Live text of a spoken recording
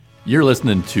You're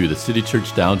listening to the City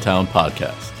Church Downtown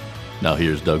podcast. Now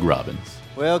here's Doug Robbins.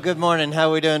 Well, good morning. How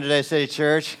are we doing today, City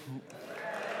Church?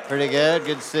 Pretty good.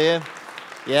 Good to see you.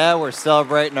 Yeah, we're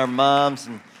celebrating our moms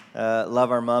and love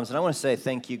our moms. And I want to say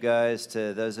thank you guys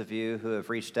to those of you who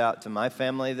have reached out to my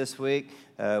family this week.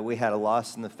 We had a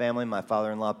loss in the family. My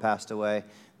father-in-law passed away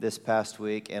this past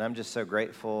week, and I'm just so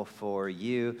grateful for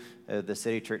you, the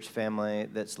City Church family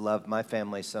that's loved my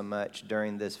family so much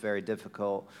during this very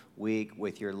difficult week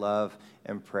with your love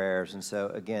and prayers. And so,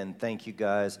 again, thank you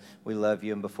guys. We love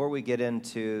you. And before we get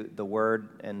into the Word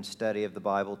and study of the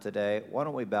Bible today, why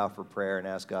don't we bow for prayer and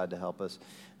ask God to help us.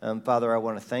 Father, I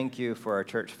want to thank you for our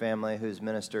church family who's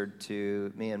ministered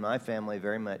to me and my family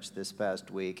very much this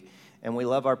past week. And we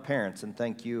love our parents, and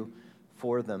thank you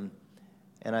for them.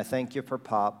 And I thank you for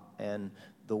Pop and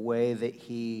the way that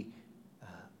he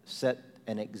set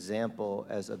an example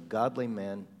as a godly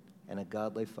man and a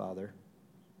godly father.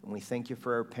 And we thank you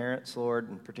for our parents, Lord,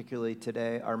 and particularly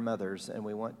today, our mothers. And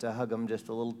we want to hug them just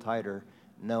a little tighter,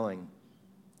 knowing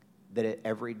that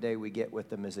every day we get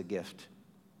with them is a gift.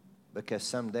 Because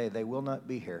someday they will not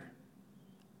be here.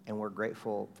 And we're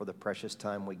grateful for the precious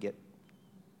time we get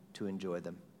to enjoy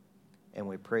them. And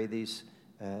we pray these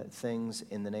things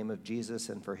in the name of Jesus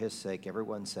and for his sake.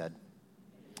 Everyone said,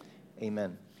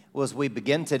 amen. Well, as we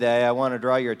begin today, I want to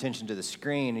draw your attention to the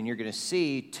screen, and you're going to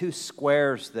see two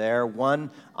squares there,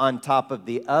 one on top of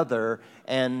the other.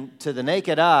 And to the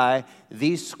naked eye,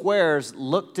 these squares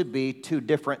look to be two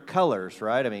different colors,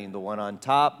 right? I mean, the one on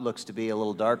top looks to be a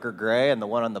little darker gray, and the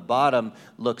one on the bottom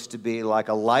looks to be like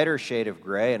a lighter shade of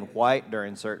gray and white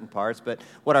during certain parts. But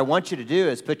what I want you to do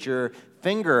is put your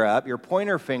finger up, your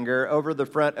pointer finger over the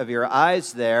front of your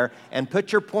eyes there, and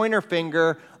put your pointer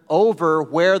finger over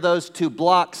where those two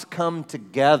blocks come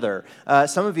together.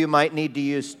 Some of you might need to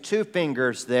use two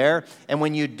fingers there, and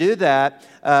when you do that,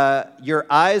 your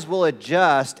eyes will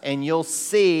adjust, and you'll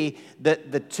see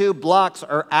that the two blocks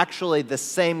are actually the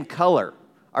same color.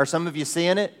 Are some of you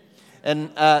seeing it?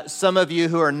 And some of you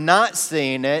who are not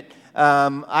seeing it,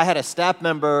 I had a staff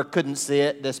member couldn't see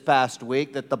it this past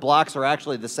week, that the blocks are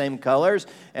actually the same colors.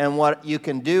 And what you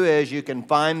can do is you can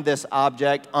find this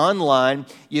object online.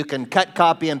 You can cut,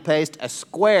 copy, and paste a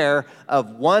square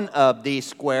of one of these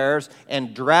squares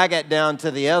and drag it down to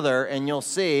the other, and you'll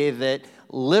see that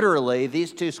literally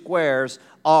these two squares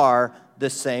are the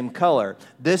same color.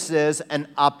 This is an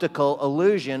optical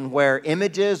illusion where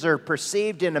images are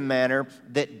perceived in a manner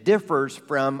that differs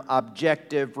from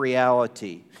objective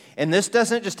reality. And this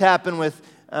doesn't just happen with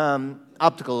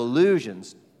optical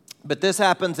illusions, but this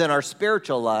happens in our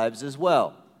spiritual lives as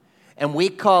well. And we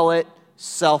call it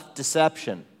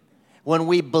self-deception. When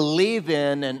we believe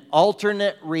in an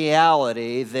alternate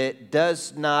reality that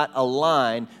does not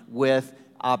align with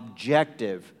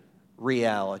objective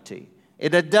reality.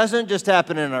 It doesn't just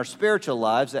happen in our spiritual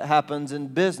lives, it happens in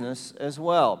business as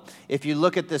well. If you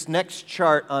look at this next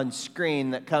chart on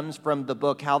screen that comes from the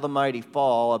book How the Mighty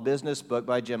Fall, a business book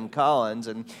by Jim Collins,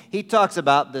 and he talks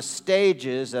about the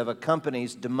stages of a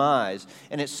company's demise.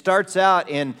 And it starts out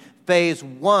in phase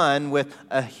one with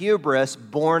a hubris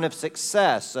born of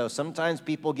success. So sometimes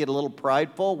people get a little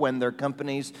prideful when their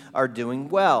companies are doing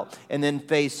well. And then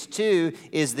phase two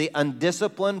is the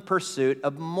undisciplined pursuit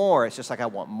of more. It's just like, I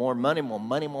want more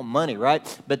money,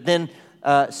 right? But then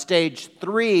stage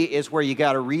three is where you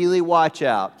got to really watch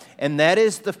out. And that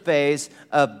is the phase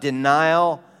of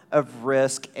denial of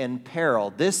risk and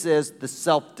peril. This is the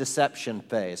self-deception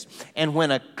phase. And when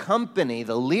a company,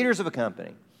 the leaders of a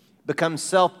company, become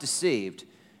self-deceived,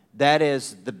 that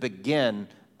is the begin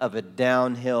of a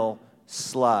downhill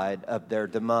slide of their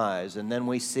demise. And then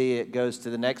we see it goes to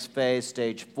the next phase,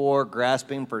 stage four,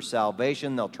 grasping for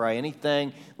salvation. They'll try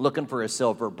anything, looking for a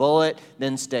silver bullet.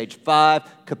 Then stage five,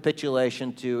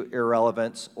 capitulation to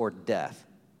irrelevance or death.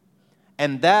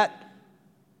 And that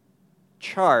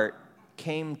chart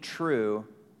came true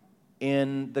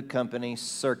in the company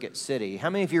Circuit City. How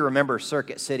many of you remember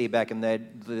Circuit City back in the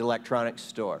electronics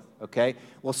store? Okay,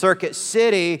 well, Circuit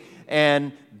City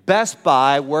and Best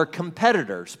Buy were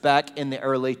competitors back in the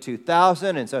early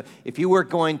 2000s. And so if you were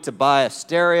going to buy a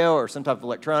stereo or some type of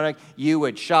electronic, you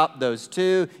would shop those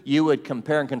two. You would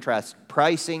compare and contrast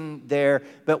pricing there.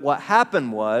 But what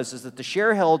happened is that the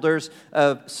shareholders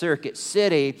of Circuit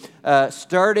City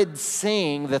started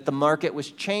seeing that the market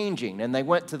was changing. And they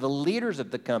went to the leaders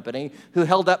of the company who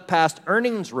held up past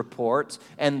earnings reports,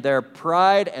 and their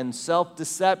pride and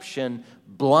self-deception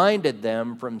blinded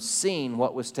them from seeing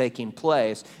what was taking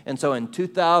place. And so in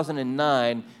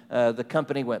 2009, the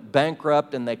company went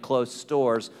bankrupt and they closed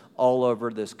stores all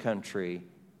over this country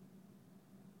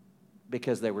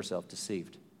because they were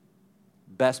self-deceived.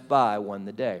 Best Buy won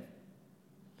the day.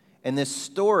 And this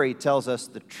story tells us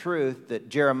the truth that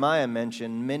Jeremiah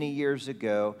mentioned many years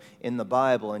ago in the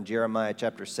Bible in Jeremiah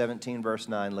chapter 17, verse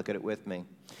 9. Look at it with me.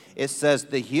 It says,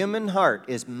 the human heart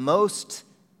is most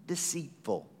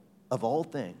deceitful of all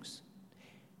things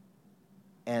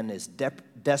and is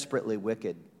desperately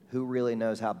wicked. Who really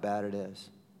knows how bad it is?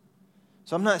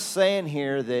 So I'm not saying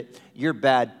here that you're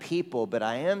bad people, but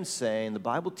I am saying the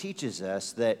Bible teaches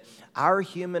us that our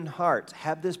human hearts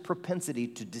have this propensity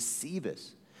to deceive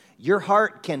us. Your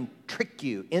heart can trick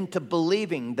you into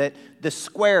believing that the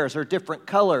squares are different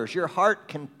colors. Your heart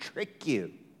can trick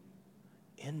you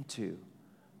into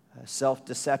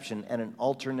self-deception and an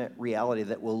alternate reality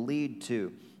that will lead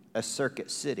to a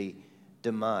Circuit City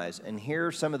demise. And here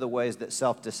are some of the ways that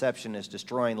self-deception is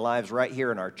destroying lives right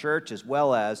here in our church as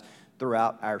well as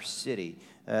throughout our city.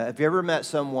 Have you ever met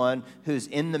someone who's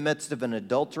in the midst of an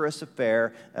adulterous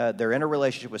affair? They're in a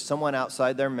relationship with someone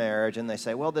outside their marriage, and they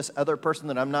say, well, this other person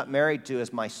that I'm not married to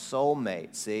is my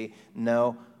soulmate. See?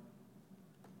 No,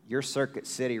 you're Circuit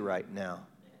City right now,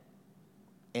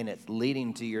 and it's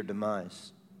leading to your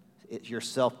demise. You're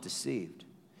self-deceived.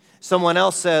 Someone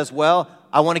else says, well,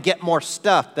 I want to get more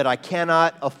stuff that I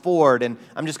cannot afford, and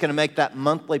I'm just going to make that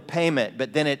monthly payment.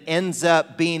 But then it ends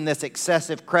up being this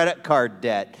excessive credit card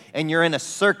debt, and you're in a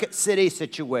Circuit City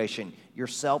situation. You're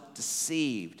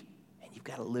self-deceived, and you've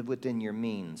got to live within your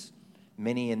means.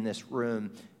 Many in this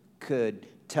room could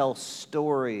tell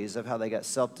stories of how they got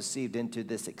self-deceived into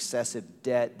this excessive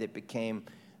debt that became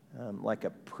like a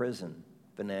prison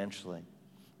financially.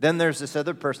 Then there's this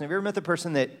other person. Have you ever met the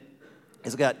person that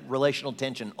has got relational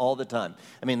tension all the time?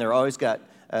 I mean, they're always got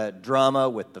drama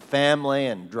with the family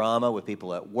and drama with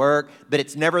people at work, but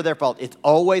it's never their fault. It's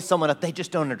always someone else. They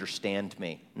just don't understand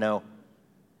me. No.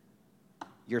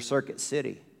 You're Circuit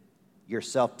City. You're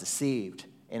self-deceived,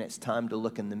 and it's time to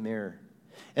look in the mirror.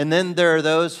 And then there are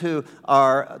those of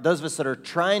us that are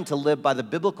trying to live by the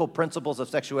biblical principles of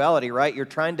sexuality, right? You're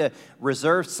trying to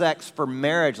reserve sex for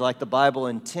marriage like the Bible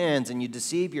intends, and you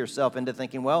deceive yourself into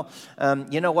thinking, well,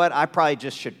 you know what? I probably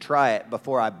just should try it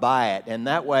before I buy it. And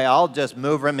that way I'll just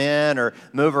move him in or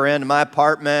move her into my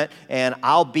apartment, and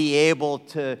I'll be able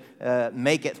to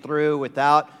make it through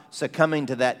without succumbing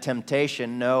to that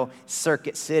temptation. No,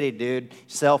 Circuit City, dude.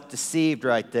 Self-deceived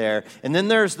right there. And then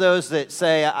there's those that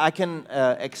say, I can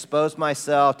expose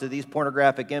myself to these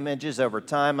pornographic images over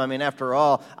time. I mean, after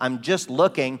all, I'm just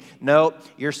looking. No,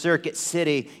 you're Circuit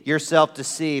City. You're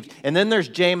self-deceived. And then there's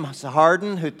James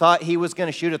Harden, who thought he was going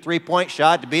to shoot a three-point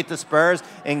shot to beat the Spurs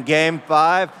in Game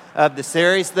 5 of the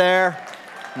series there.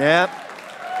 Yep.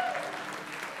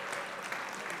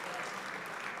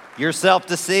 You're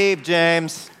self-deceived,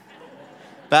 James.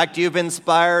 In fact, you've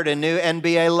inspired a new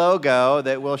NBA logo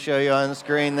that we'll show you on the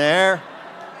screen there.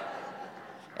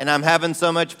 And I'm having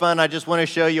so much fun, I just want to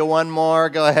show you one more.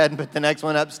 Go ahead and put the next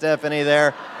one up, Stephanie,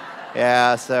 there.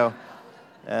 Yeah, so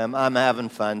I'm having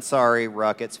fun. Sorry,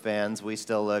 Rockets fans, we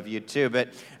still love you too. But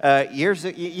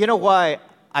you know why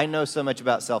I know so much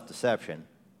about self-deception?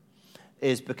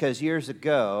 Is because years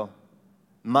ago,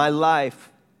 my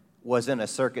life was in a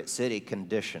Circuit City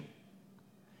condition.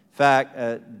 In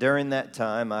fact, during that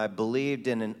time, I believed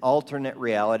in an alternate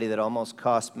reality that almost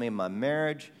cost me my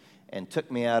marriage and took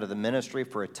me out of the ministry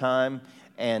for a time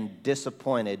and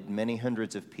disappointed many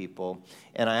hundreds of people.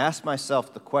 And I asked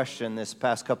myself the question this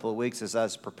past couple of weeks as I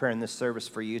was preparing this service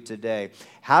for you today: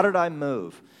 how did I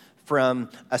move from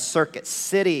a Circuit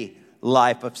City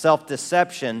life of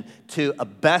self-deception to a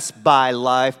Best Buy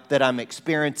life that I'm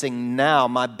experiencing now,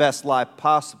 my best life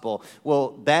possible?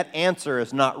 Well, that answer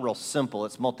is not real simple.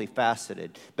 It's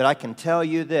multifaceted. But I can tell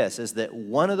you this, is that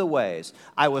one of the ways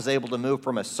I was able to move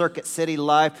from a Circuit City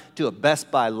life to a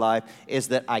Best Buy life is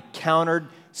that I countered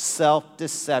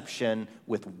self-deception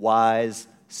with wise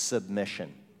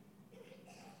submission.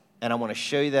 And I want to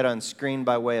show you that on screen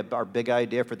by way of our big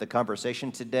idea for the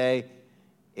conversation today.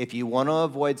 If you want to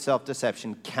avoid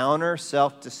self-deception, counter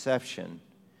self-deception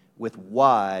with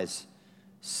wise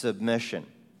submission.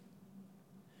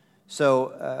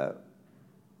 So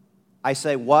I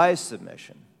say wise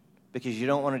submission because you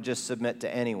don't want to just submit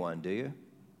to anyone, do you?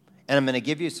 And I'm going to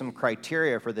give you some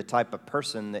criteria for the type of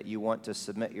person that you want to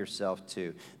submit yourself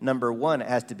to. Number one, it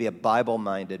has to be a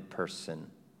Bible-minded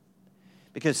person.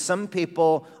 Because some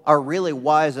people are really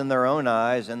wise in their own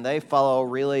eyes, and they follow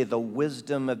really the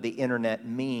wisdom of the internet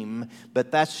meme,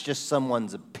 but that's just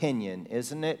someone's opinion,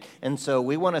 isn't it? And so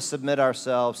we want to submit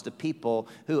ourselves to people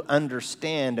who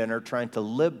understand and are trying to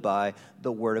live by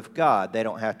the Word of God. They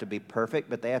don't have to be perfect,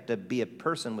 but they have to be a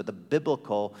person with a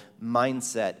biblical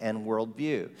mindset and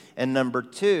worldview. And number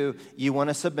two, you want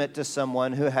to submit to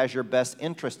someone who has your best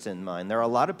interests in mind. There are a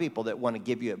lot of people that want to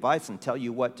give you advice and tell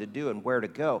you what to do and where to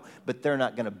go, but they're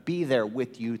not going to be there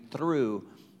with you through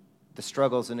the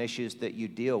struggles and issues that you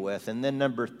deal with. And then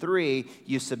number three,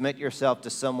 you submit yourself to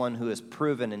someone who is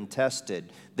proven and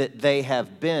tested, that they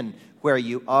have been where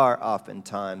you are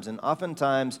oftentimes. And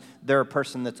oftentimes, they're a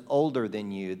person that's older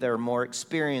than you. They're more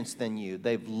experienced than you.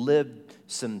 They've lived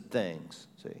some things,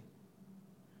 see?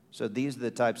 So these are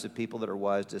the types of people that are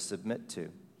wise to submit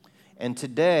to. And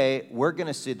today, we're going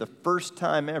to see the first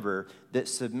time ever that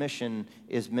submission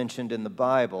is mentioned in the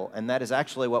Bible. And that is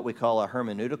actually what we call a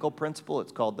hermeneutical principle.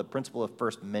 It's called the principle of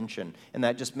first mention. And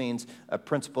that just means a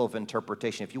principle of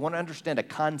interpretation. If you want to understand a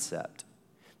concept,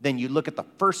 then you look at the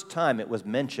first time it was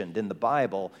mentioned in the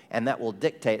Bible, and that will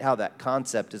dictate how that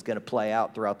concept is going to play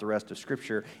out throughout the rest of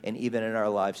Scripture and even in our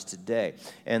lives today.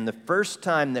 And the first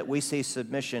time that we see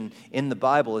submission in the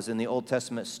Bible is in the Old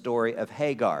Testament story of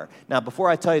Hagar. Now, before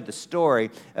I tell you the story,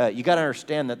 you got to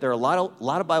understand that there are a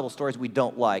lot of Bible stories we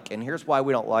don't like, and here's why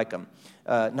we don't like them.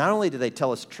 Not only do they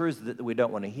tell us truths that we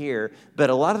don't want to hear, but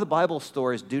a lot of the Bible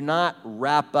stories do not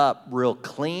wrap up real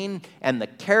clean, and the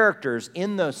characters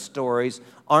in those stories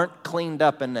aren't cleaned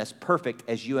up and as perfect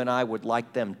as you and I would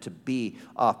like them to be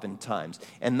oftentimes.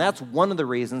 And that's one of the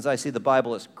reasons I see the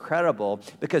Bible as credible,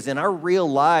 because in our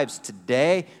real lives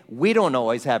today, we don't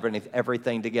always have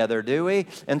everything together, do we?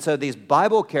 And so these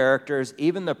Bible characters,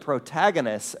 even the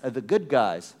protagonists, the good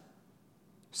guys,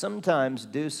 sometimes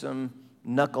do some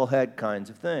knucklehead kinds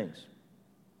of things.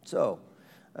 So,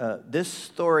 this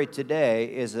story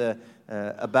today is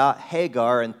about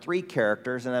Hagar and three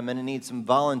characters, and I'm going to need some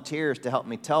volunteers to help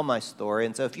me tell my story.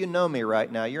 And so if you know me right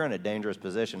now, you're in a dangerous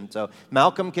position. So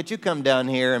Malcolm, could you come down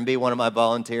here and be one of my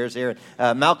volunteers here?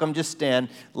 Malcolm, just stand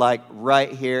like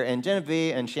right here. And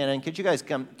Genevieve and Shannon, could you guys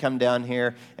come down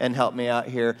here and help me out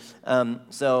here?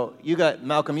 So you got,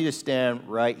 Malcolm, you just stand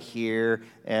right here.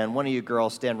 And one of you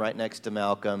girls stand right next to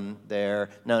Malcolm there.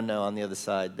 No, on the other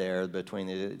side there,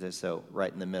 between so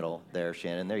right in the middle there,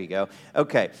 Shannon. There you go.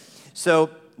 Okay, so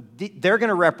they're going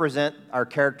to represent our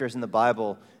characters in the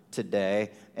Bible today.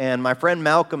 And my friend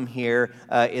Malcolm here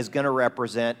is going to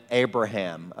represent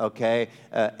Abraham, okay?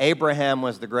 Abraham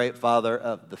was the great father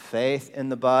of the faith in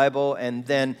the Bible. And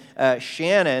then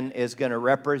Shannon is going to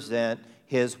represent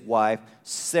his wife,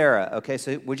 Sarah. Okay,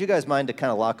 so would you guys mind to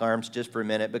kind of lock arms just for a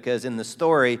minute? Because in the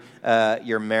story,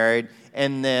 you're married.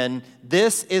 And then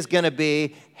this is going to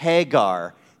be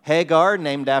Hagar. Hagar,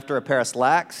 named after a pair of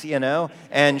slacks, you know.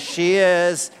 And she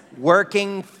is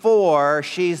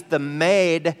she's the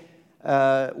maid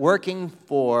working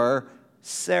for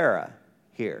Sarah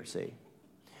here, see.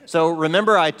 So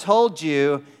remember I told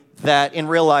you that in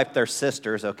real life they're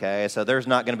sisters, okay? So there's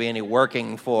not going to be any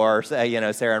working for,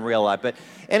 Sarah in real life. But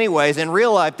anyways, in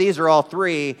real life, these are all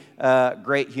three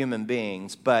great human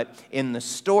beings. But in the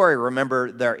story,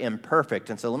 remember, they're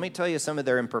imperfect. And so let me tell you some of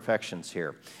their imperfections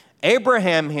here.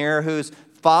 Abraham here, who's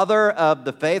father of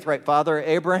the faith, right? Father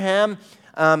Abraham,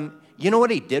 you know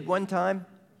what he did one time?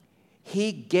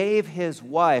 He gave his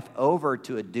wife over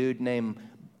to a dude named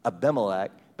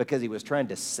Abimelech, because he was trying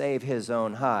to save his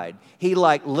own hide. He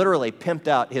literally pimped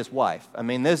out his wife. I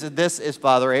mean, this is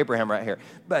Father Abraham right here.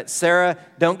 But Sarah,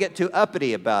 don't get too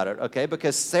uppity about it, okay?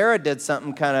 Because Sarah did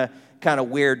something kind of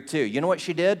weird too. You know what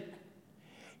she did?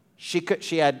 She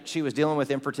was dealing with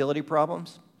infertility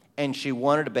problems, and she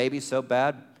wanted a baby so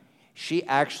bad, she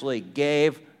actually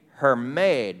gave her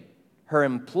maid, her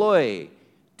employee,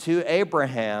 to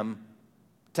Abraham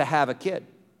to have a kid.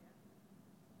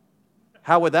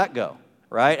 How would that go?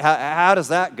 Right? How does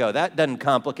that go? That doesn't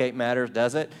complicate matters,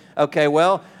 does it? Okay,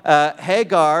 well,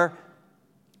 Hagar,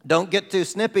 don't get too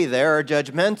snippy there or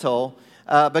judgmental,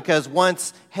 because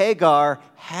once Hagar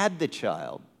had the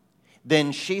child,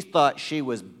 then she thought she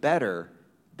was better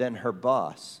than her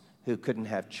boss who couldn't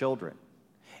have children.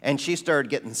 And she started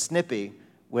getting snippy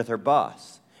with her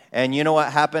boss. And you know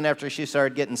what happened after she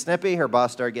started getting snippy? Her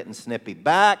boss started getting snippy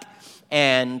back,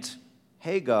 and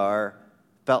Hagar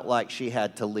felt like she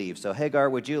had to leave. So Hagar,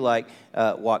 would you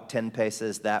walk 10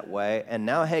 paces that way? And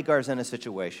now Hagar's in a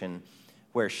situation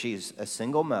where she's a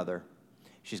single mother.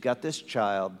 She's got this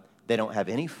child. They don't have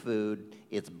any food.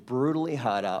 It's brutally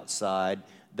hot outside.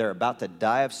 They're about to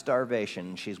die of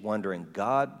starvation. She's wondering,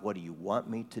 God, what do you want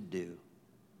me to do?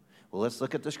 Well, let's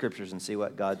look at the scriptures and see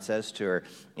what God says to her.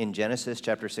 In Genesis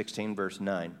chapter 16, verse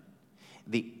 9,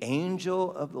 the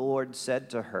angel of the Lord said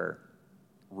to her,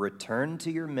 return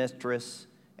to your mistress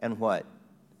and what?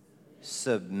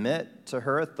 Submit to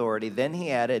her authority. Then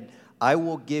he added, I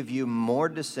will give you more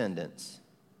descendants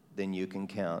than you can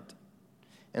count.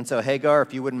 And so Hagar,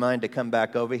 if you wouldn't mind to come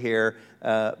back over here,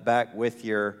 back with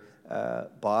your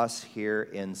boss here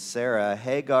in Sarah.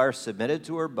 Hagar submitted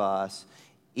to her boss,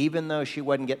 even though she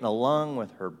wasn't getting along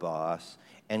with her boss,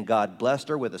 and God blessed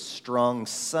her with a strong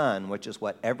son, which is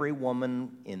what every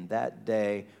woman in that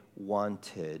day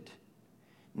wanted.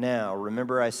 Now,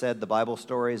 remember I said the Bible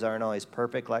stories aren't always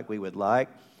perfect like we would like.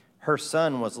 Her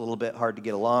son was a little bit hard to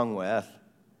get along with,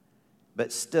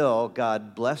 but still,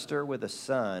 God blessed her with a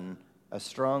son, a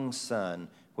strong son,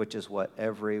 which is what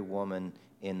every woman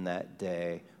in that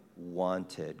day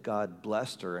wanted. God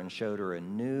blessed her and showed her a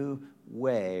new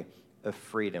way of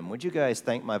freedom. Would you guys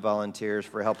thank my volunteers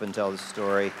for helping tell the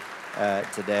story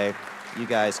today? You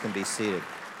guys can be seated.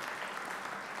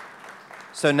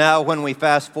 So now when we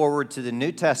fast forward to the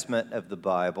New Testament of the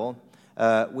Bible,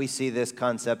 we see this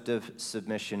concept of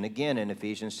submission again in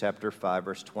Ephesians chapter 5,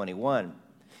 verse 21.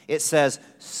 It says,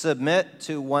 submit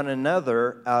to one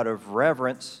another out of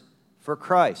reverence for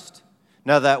Christ.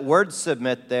 Now that word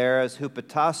submit there is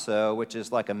hupotasso, which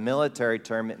is like a military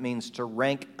term. It means to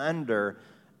rank under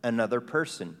another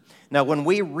person. Now, when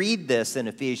we read this in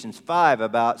Ephesians 5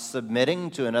 about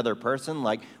submitting to another person,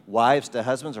 like wives to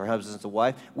husbands or husbands to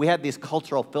wives, we have these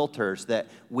cultural filters that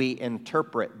we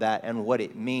interpret that and what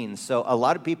it means. So a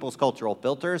lot of people's cultural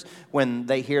filters, when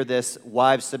they hear this,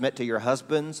 wives submit to your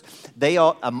husbands, they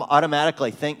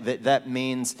automatically think that that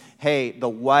means, hey, the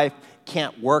wife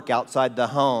can't work outside the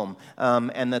home,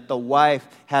 and that the wife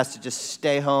has to just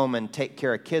stay home and take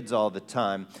care of kids all the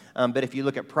time. But if you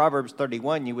look at Proverbs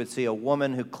 31, you would see a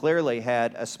woman who clearly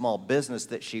had a small business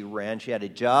that she ran. She had a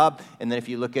job. And then if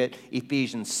you look at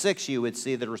Ephesians 6, you would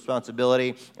see the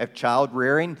responsibility of child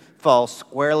rearing falls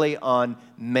squarely on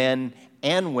men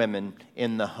and women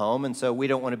in the home. And so we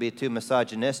don't want to be too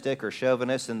misogynistic or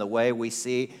chauvinist in the way we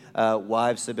see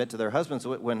wives submit to their husbands.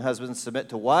 When husbands submit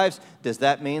to wives, does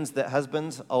that mean that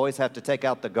husbands always have to take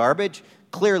out the garbage?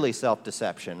 Clearly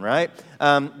self-deception, right?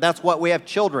 That's what we have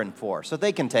children for, so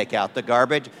they can take out the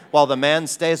garbage while the man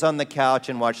stays on the couch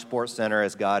and watch SportsCenter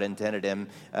as God intended him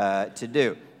to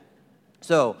do.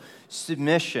 So,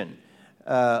 submission.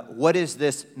 What does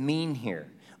this mean here?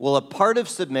 Well, a part of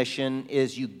submission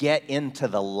is you get into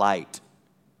the light.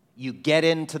 You get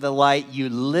into the light, you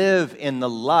live in the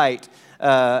light,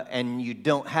 and you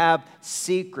don't have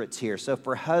secrets here. So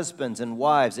for husbands and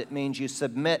wives, it means you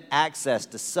submit access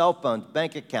to cell phones,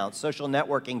 bank accounts, social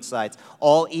networking sites,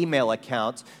 all email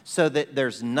accounts, so that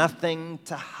there's nothing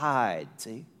to hide.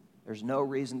 See? There's no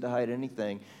reason to hide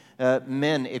anything.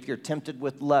 Men, if you're tempted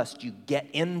with lust, you get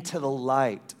into the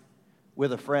light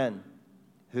with a friend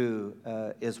who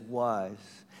is wise.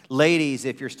 Ladies,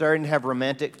 if you're starting to have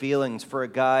romantic feelings for a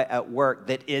guy at work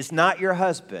that is not your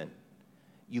husband,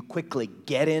 you quickly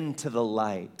get into the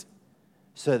light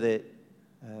so that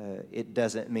it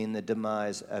doesn't mean the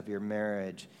demise of your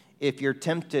marriage. If you're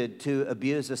tempted to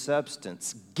abuse a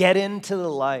substance, get into the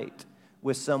light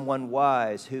with someone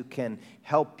wise who can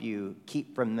help you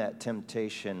keep from that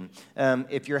temptation.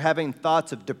 If you're having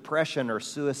thoughts of depression or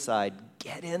suicide,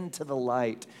 get into the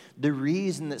light. The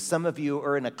reason that some of you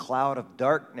are in a cloud of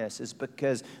darkness is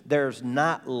because there's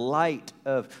not light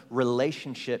of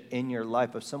relationship in your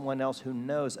life of someone else who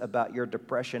knows about your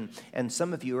depression. And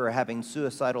some of you are having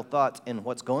suicidal thoughts, and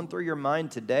what's going through your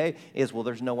mind today is, well,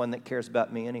 there's no one that cares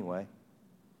about me anyway.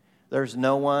 There's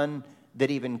no one that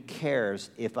even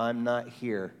cares if I'm not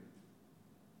here.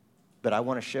 But I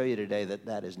want to show you today that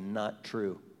that is not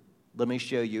true. Let me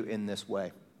show you in this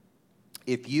way.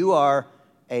 If you are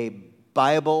a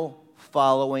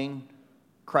Bible-following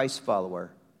Christ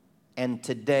follower, and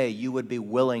today you would be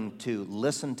willing to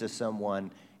listen to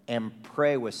someone and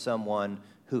pray with someone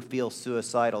who feels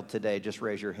suicidal today, just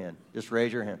raise your hand. Just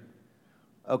raise your hand.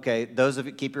 Okay, those of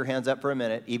you, keep your hands up for a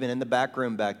minute, even in the back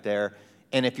room back there.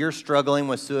 And if you're struggling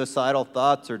with suicidal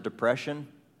thoughts or depression,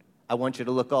 I want you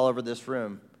to look all over this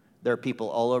room. There are people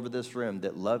all over this room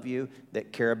that love you,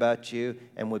 that care about you,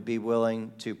 and would be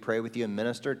willing to pray with you and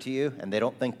minister to you. And they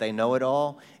don't think they know it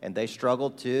all, and they struggle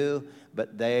too,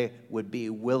 but they would be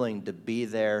willing to be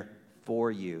there for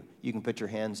you. You can put your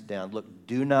hands down. Look,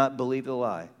 do not believe the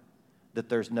lie that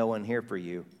there's no one here for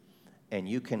you. And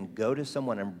you can go to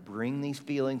someone and bring these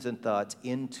feelings and thoughts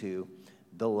into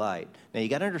the light. Now, you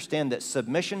got to understand that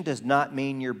submission does not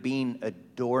mean you're being a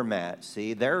doormat.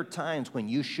 See, there are times when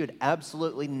you should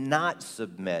absolutely not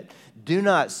submit. Do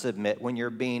not submit when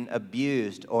you're being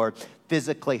abused or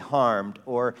physically harmed,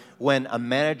 or when a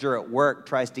manager at work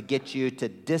tries to get you to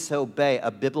disobey a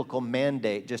biblical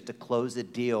mandate just to close a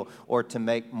deal or to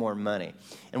make more money.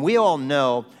 And we all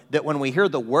know that when we hear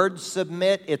the word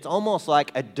submit, it's almost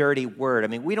like a dirty word. I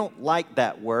mean, we don't like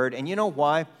that word, and you know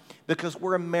why? because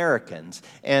we're Americans,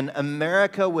 and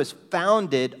America was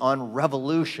founded on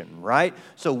revolution, right?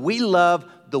 So we love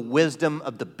the wisdom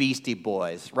of the Beastie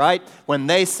Boys, right? When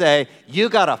they say, you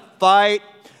gotta fight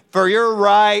for your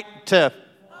right to...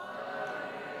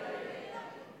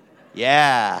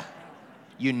 Yeah,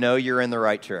 you know you're in the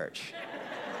right church.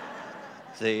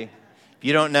 See? If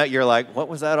you don't know, you're like, what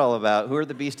was that all about? Who are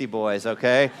the Beastie Boys,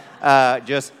 okay?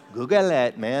 Just Google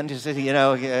it, man. Just,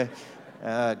 Google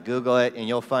it and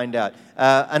you'll find out.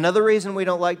 Another reason we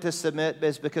don't like to submit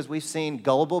is because we've seen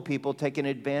gullible people taken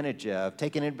advantage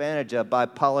of by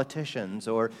politicians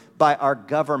or by our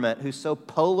government who's so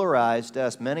polarized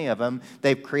us, many of them.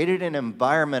 They've created an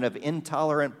environment of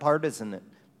intolerant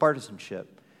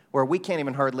partisanship where we can't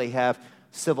even hardly have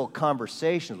civil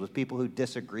conversations with people who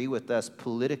disagree with us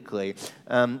politically.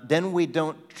 Then we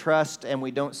don't trust and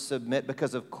we don't submit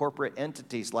because of corporate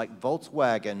entities like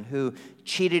Volkswagen who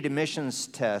cheated emissions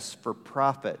tests for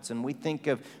profits. And we think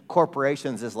of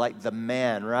corporations as like the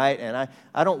man, right? And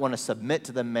I don't want to submit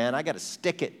to the man. I got to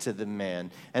stick it to the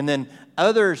man. And then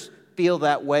others feel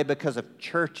that way because of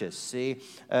churches,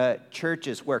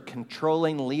 churches where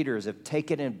controlling leaders have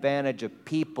taken advantage of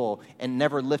people and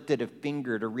never lifted a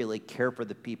finger to really care for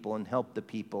the people and help the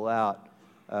people out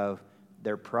of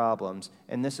their problems.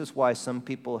 And this is why some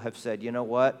people have said, you know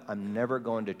what, I'm never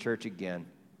going to church again.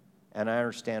 And I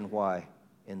understand why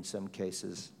in some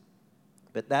cases.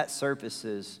 But that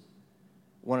surfaces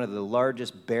one of the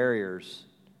largest barriers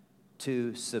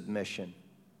to submission.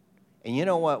 And you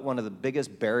know what one of the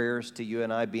biggest barriers to you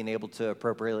and I being able to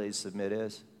appropriately submit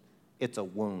is? It's a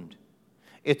wound.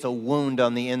 It's a wound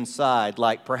on the inside,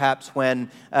 like perhaps when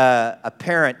a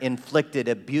parent inflicted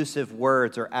abusive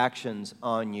words or actions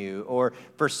on you. Or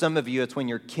for some of you, it's when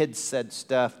your kids said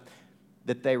stuff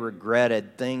that they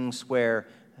regretted, things where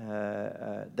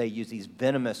they use these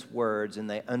venomous words and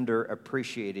they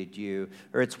underappreciated you.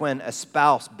 Or it's when a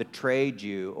spouse betrayed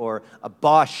you or a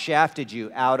boss shafted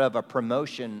you out of a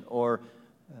promotion or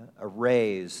a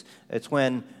raise. It's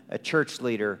when a church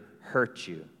leader hurt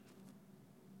you.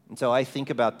 And so I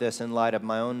think about this in light of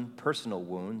my own personal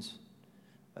wounds.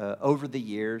 Over the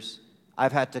years,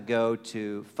 I've had to go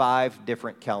to 5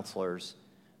 different counselors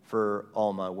for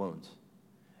all my wounds.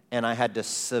 And I had to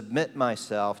submit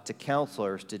myself to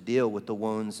counselors to deal with the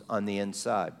wounds on the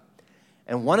inside.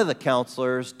 And one of the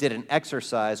counselors did an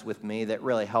exercise with me that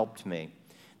really helped me.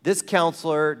 This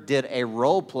counselor did a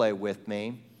role play with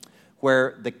me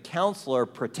where the counselor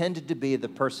pretended to be the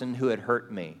person who had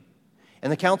hurt me.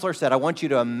 And the counselor said, I want you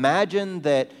to imagine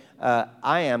that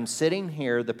I am sitting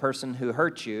here, the person who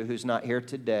hurt you, who's not here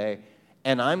today,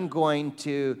 and I'm going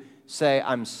to say,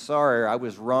 I'm sorry, I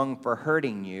was wrong for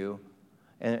hurting you.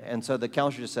 And so the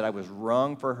counselor just said, I was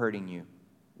wrong for hurting you.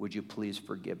 Would you please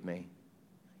forgive me?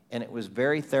 And it was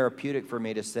very therapeutic for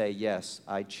me to say, yes,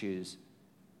 I choose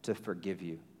to forgive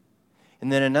you.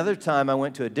 And then another time I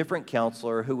went to a different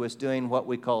counselor who was doing what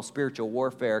we call spiritual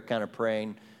warfare, kind of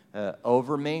praying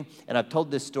over me. And I've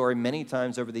told this story many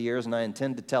times over the years, and I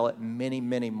intend to tell it many,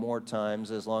 many more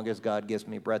times as long as God gives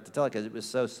me breath to tell it, because it was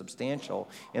so substantial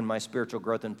in my spiritual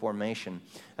growth and formation.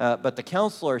 But the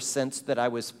counselor sensed that I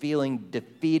was feeling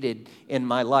defeated in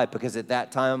my life, because at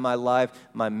that time in my life,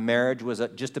 my marriage was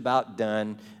just about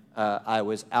done. I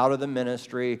was out of the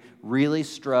ministry, really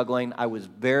struggling. I was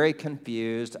very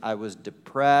confused. I was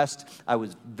depressed. I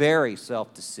was very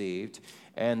self-deceived.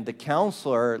 And the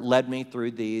counselor led me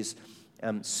through these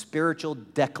spiritual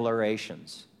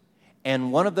declarations.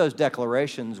 And one of those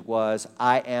declarations was,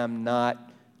 I am not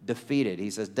defeated.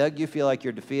 He says, Doug, you feel like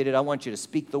you're defeated? I want you to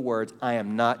speak the words, I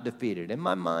am not defeated. In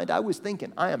my mind, I was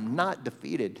thinking, I am not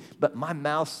defeated. But my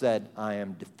mouth said, I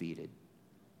am defeated.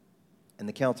 And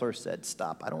the counselor said,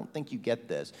 stop. I don't think you get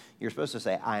this. You're supposed to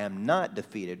say, I am not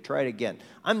defeated. Try it again.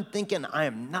 I'm thinking I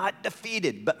am not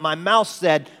defeated. But my mouth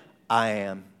said, I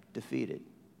am defeated.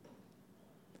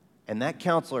 And that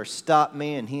counselor stopped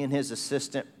me, and he and his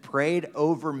assistant prayed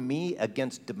over me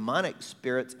against demonic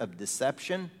spirits of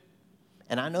deception.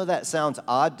 And I know that sounds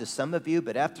odd to some of you,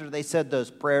 but after they said those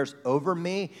prayers over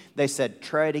me, they said,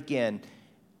 try it again.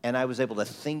 And I was able to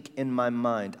think in my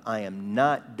mind, I am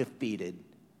not defeated,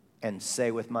 and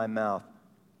say with my mouth,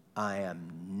 I am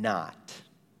not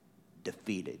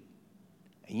defeated.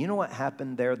 And you know what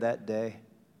happened there that day?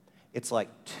 It's like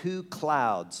 2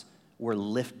 clouds were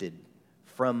lifted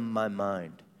from my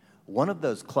mind. One of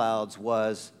those clouds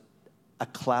was a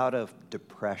cloud of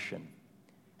depression.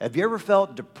 Have you ever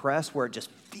felt depressed where it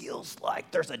just feels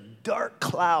like there's a dark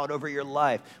cloud over your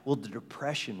life? Well, the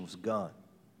depression was gone.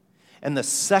 And the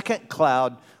second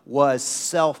cloud was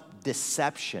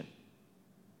self-deception.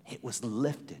 It was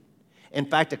lifted. In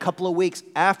fact, a couple of weeks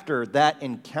after that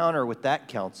encounter with that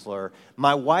counselor,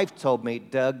 my wife told me,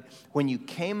 Doug, when you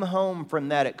came home from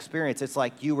that experience, it's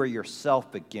like you were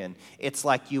yourself again. It's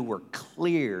like you were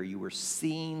clear. You were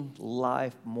seeing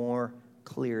life more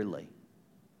clearly.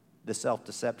 The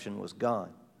self-deception was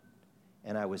gone,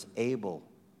 and I was able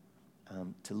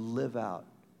to live out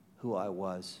who I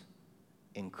was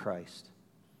in Christ.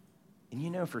 And you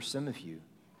know, for some of you,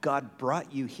 God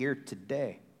brought you here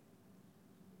today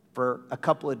for a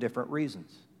couple of different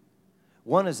reasons.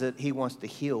 One is that he wants to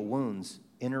heal wounds,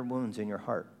 inner wounds in your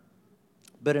heart.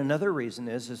 But another reason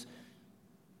is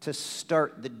to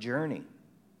start the journey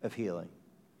of healing.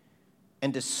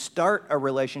 And to start a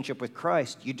relationship with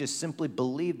Christ, you just simply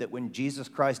believe that when Jesus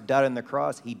Christ died on the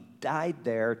cross, he died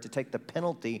there to take the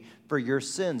penalty for your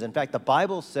sins. In fact, the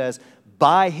Bible says,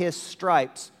 by his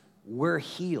stripes, we're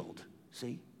healed.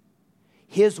 See?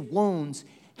 His wounds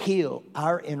heal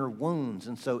our inner wounds.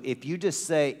 And so if you just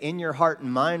say in your heart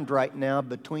and mind right now,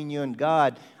 between you and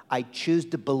God, I choose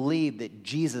to believe that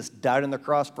Jesus died on the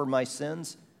cross for my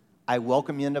sins, I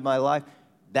welcome you into my life,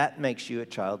 that makes you a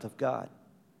child of God.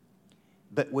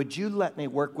 But would you let me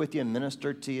work with you and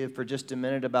minister to you for just a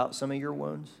minute about some of your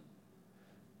wounds?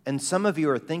 And some of you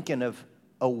are thinking of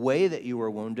a way that you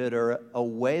were wounded or a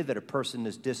way that a person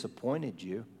has disappointed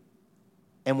you.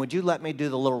 And would you let me do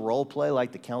the little role play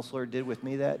like the counselor did with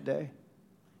me that day?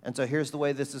 And so here's the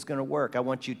way this is going to work. I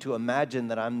want you to imagine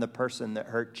that I'm the person that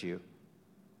hurt you.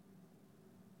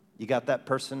 You got that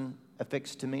person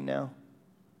affixed to me now?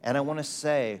 And I want to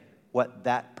say what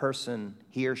that person,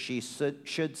 he or she,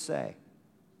 should say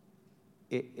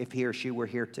if he or she were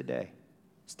here today,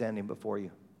 standing before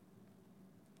you.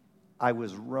 I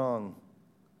was wrong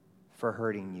for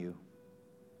hurting you.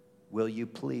 Will you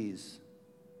please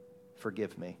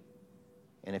forgive me?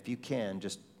 And if you can,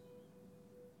 just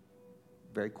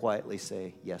very quietly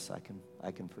say, yes, I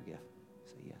can forgive.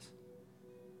 Say yes.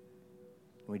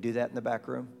 Can we do that in the back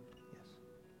room? Yes.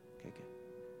 Okay, good.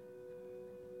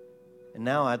 And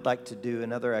now I'd like to do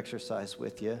another exercise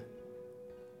with you.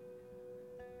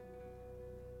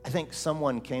 I think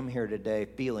someone came here today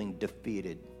feeling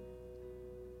defeated.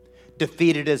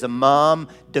 Defeated as a mom,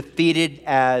 defeated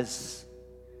as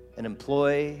an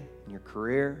employee in your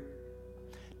career,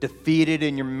 defeated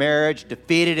in your marriage,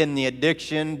 defeated in the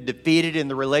addiction, defeated in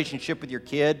the relationship with your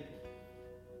kid,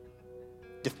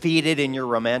 defeated in your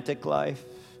romantic life.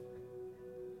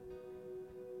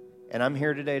 And I'm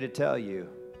here today to tell you,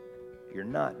 you're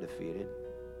not defeated.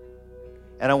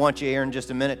 And I want you here in just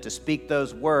a minute to speak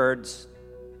those words,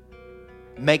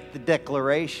 make the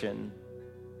declaration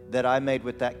that I made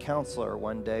with that counselor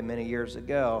one day many years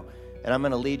ago. And I'm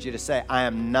going to lead you to say, I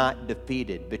am not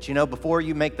defeated. But you know, before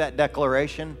you make that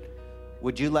declaration,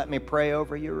 would you let me pray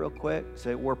over you real quick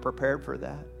so we're prepared for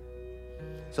that?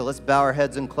 So let's bow our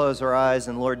heads and close our eyes.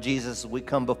 And Lord Jesus, we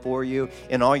come before you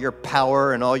in all your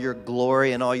power and all your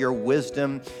glory and all your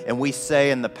wisdom. And we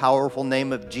say in the powerful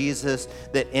name of Jesus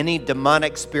that any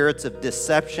demonic spirits of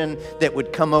deception that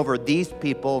would come over these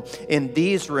people in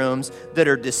these rooms that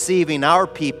are deceiving our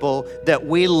people that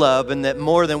we love and that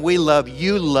more than we love,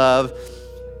 you love.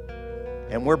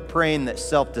 And we're praying that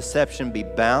self-deception be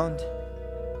bound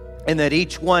and that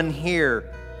each one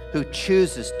here who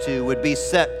chooses to would be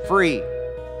set free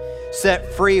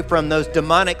from those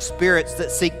demonic spirits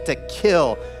that seek to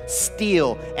kill,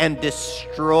 steal, and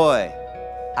destroy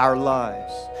our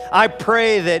lives. I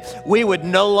pray that we would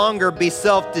no longer be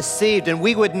self-deceived and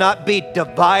we would not be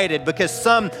divided, because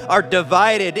some are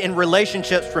divided in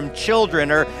relationships from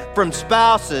children or from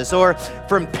spouses or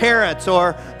from parents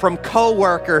or from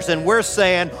co-workers, and we're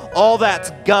saying all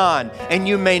that's gone. And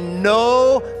you may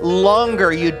no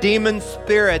longer, you demon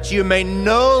spirits, you may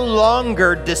no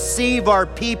longer deceive our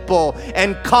people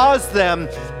and cause them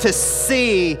to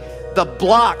see the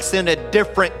blocks in a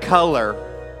different color.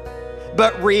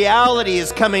 But reality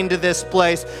is coming to this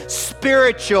place.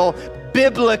 Spiritual,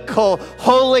 biblical,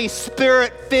 Holy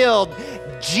Spirit-filled,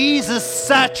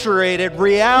 Jesus-saturated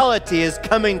reality is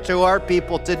coming to our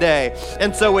people today.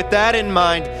 And so with that in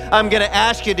mind, I'm going to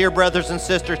ask you, dear brothers and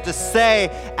sisters, to say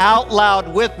out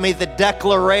loud with me the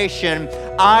declaration,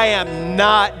 I am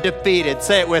not defeated.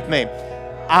 Say it with me.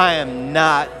 I am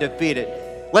not defeated.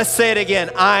 Let's say it again.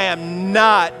 I am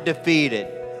not defeated.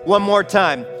 One more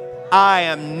time. I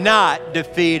am not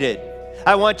defeated.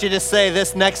 I want you to say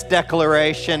this next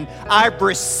declaration. I've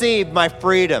received my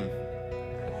freedom.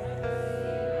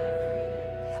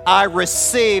 I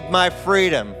receive my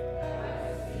freedom.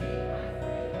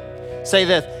 Say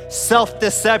this.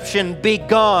 Self-deception be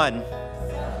gone.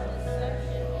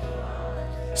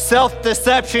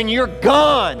 Self-deception, you're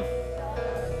gone.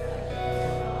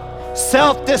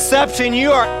 self-deception,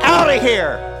 you are out of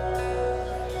here.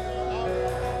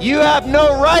 You have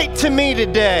no right to me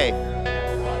today.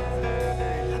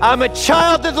 I'm a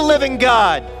child of the living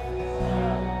God.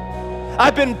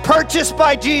 I've been purchased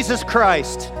by Jesus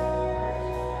Christ.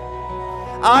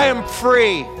 I am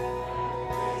free.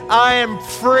 I am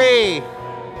free.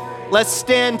 Let's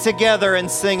stand together and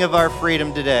sing of our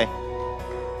freedom today.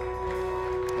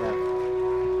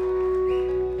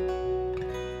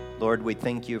 Lord, we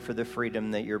thank you for the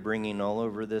freedom that you're bringing all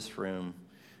over this room,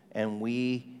 and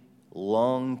we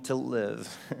long to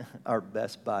live our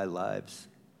Best Buy lives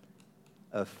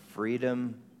of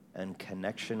freedom and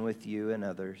connection with you and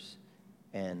others,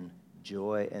 and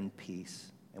joy and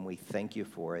peace. And we thank you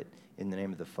for it. In the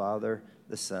name of the Father,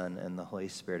 the Son, and the Holy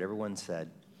Spirit. Everyone said,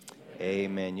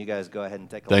 amen. You guys go ahead and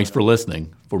take a look. Thanks for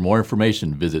listening. For more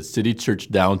information, visit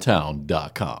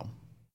citychurchdowntown.com.